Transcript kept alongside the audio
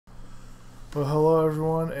Well, hello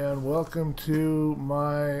everyone, and welcome to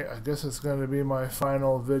I guess it's going to be my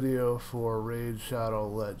final video for Raid Shadow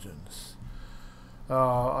Legends.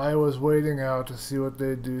 I was waiting out to see what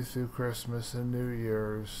they'd do through Christmas and New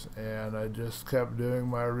Year's, and I just kept doing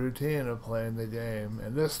my routine of playing the game.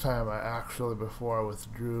 And this time I actually, before I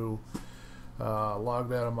withdrew,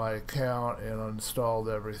 logged out of my account and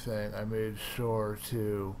uninstalled everything. I made sure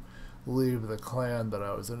to leave the clan that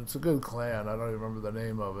I was in. It's a good clan. I don't even remember the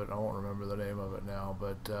name of it. I won't remember the name of it now,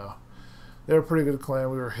 but they're a pretty good clan.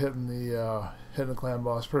 We were hitting the clan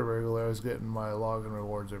boss pretty regularly. I was getting my login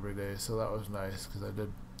rewards every day, so that was nice because I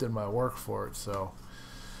did my work for it. So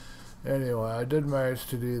anyway, I did manage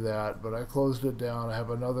to do that, but I closed it down. I have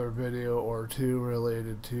another video or two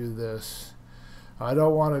related to this. I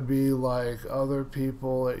don't want to be like other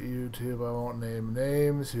people at YouTube, I won't name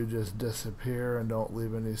names, who just disappear and don't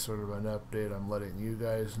leave any sort of an update. I'm letting you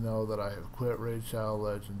guys know that I have quit Raid Shadow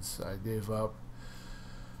Legends. I gave up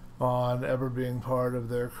on ever being part of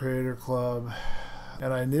their creator club,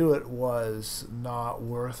 and I knew it was not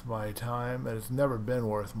worth my time, and it's never been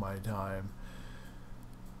worth my time.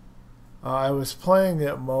 I was playing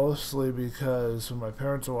it mostly because when my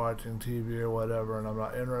parents are watching TV or whatever, and I'm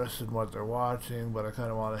not interested in what they're watching, but I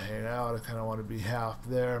kind of want to hang out, I kind of want to be half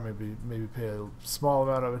there, maybe pay a small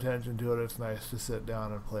amount of attention to it. It's nice to sit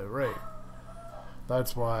down and play Raid.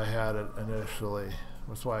 That's why I had it initially.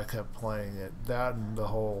 That's why I kept playing it. That and the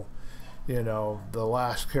whole, the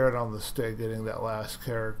last carrot on the stick, getting that last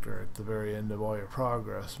character at the very end of all your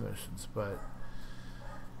progress missions,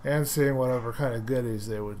 and seeing whatever kind of goodies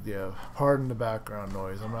they would give. Pardon the background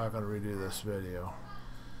noise. I'm not going to redo this video.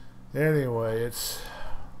 Anyway,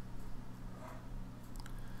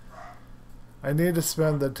 I need to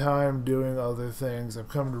spend the time doing other things. I've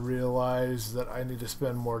come to realize that I need to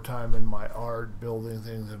spend more time in my art, building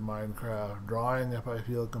things in Minecraft, drawing if I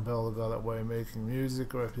feel compelled to go that way, making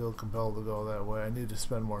music if I feel compelled to go that way. I need to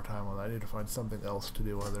spend more time on that. I need to find something else to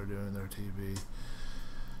do while they're doing their TV.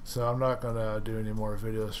 So I'm not going to do any more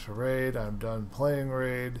videos for Raid. I'm done playing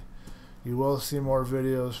Raid. You will see more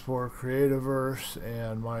videos for Creativerse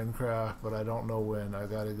and Minecraft, but I don't know when. I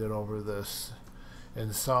got to get over this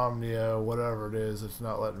insomnia, whatever it is. It's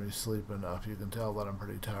not letting me sleep enough. You can tell that I'm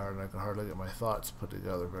pretty tired and I can hardly get my thoughts put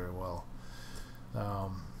together very well.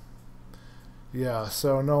 Yeah,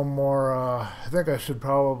 so no more. I think I should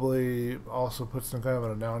probably also put some kind of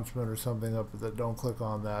an announcement or something up that don't click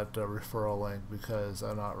on that referral link, because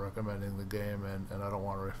I'm not recommending the game and I don't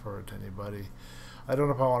want to refer it to anybody. I don't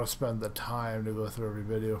know if I want to spend the time to go through every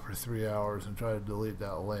video for 3 hours and try to delete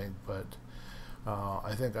that link, but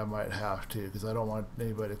I think I might have to, because I don't want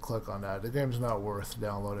anybody to click on that. The game's not worth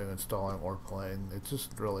downloading, installing, or playing. It's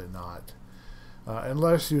just really not.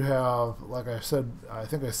 Unless you have, like I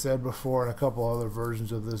think I said before in a couple other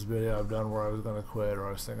versions of this video I've done where I was going to quit or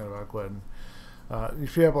I was thinking about quitting.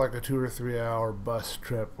 If you have like a 2 or 3 hour bus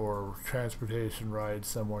trip or transportation ride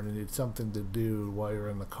somewhere and you need something to do while you're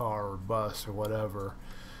in the car or bus or whatever,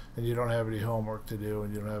 and you don't have any homework to do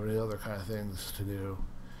and you don't have any other kind of things to do,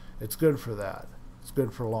 it's good for that. It's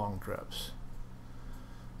good for long trips.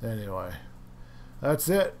 Anyway. That's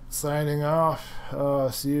it. Signing off.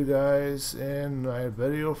 See you guys in my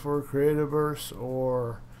video for Creativerse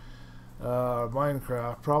or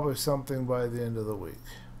Minecraft. Probably something by the end of the week.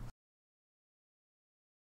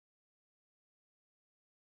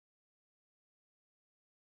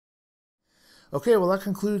 Okay, well that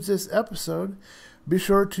concludes this episode. Be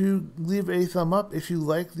sure to leave a thumb up if you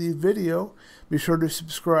like the video. Be sure to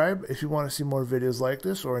subscribe if you want to see more videos like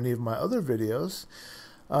this or any of my other videos.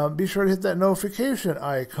 Be sure to hit that notification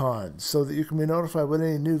icon so that you can be notified when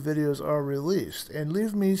any new videos are released. And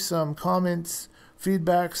leave me some comments,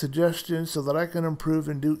 feedback, suggestions so that I can improve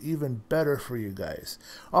and do even better for you guys.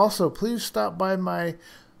 Also, please stop by my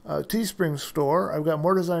Teespring store. I've got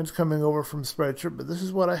more designs coming over from Spreadshirt, but this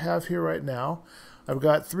is what I have here right now. I've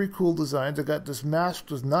got 3 cool designs. I've got this mask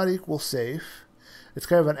does not equal safe. It's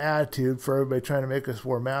kind of an attitude for everybody trying to make us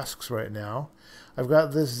wear masks right now. I've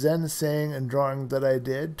got this Zen saying and drawing that I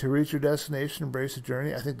did, to reach your destination, embrace the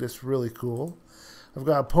journey. I think that's really cool. I've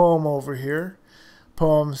got a poem over here.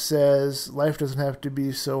 Poem says, life doesn't have to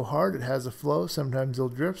be so hard. It has a flow. Sometimes you'll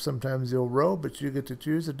drift, sometimes you'll row, but you get to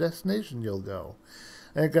choose the destination you'll go.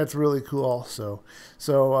 I think that's really cool also.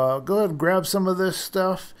 So go ahead and grab some of this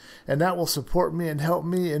stuff, and that will support me and help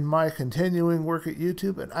me in my continuing work at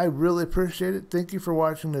YouTube, and I really appreciate it. Thank you for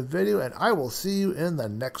watching the video, and I will see you in the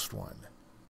next one.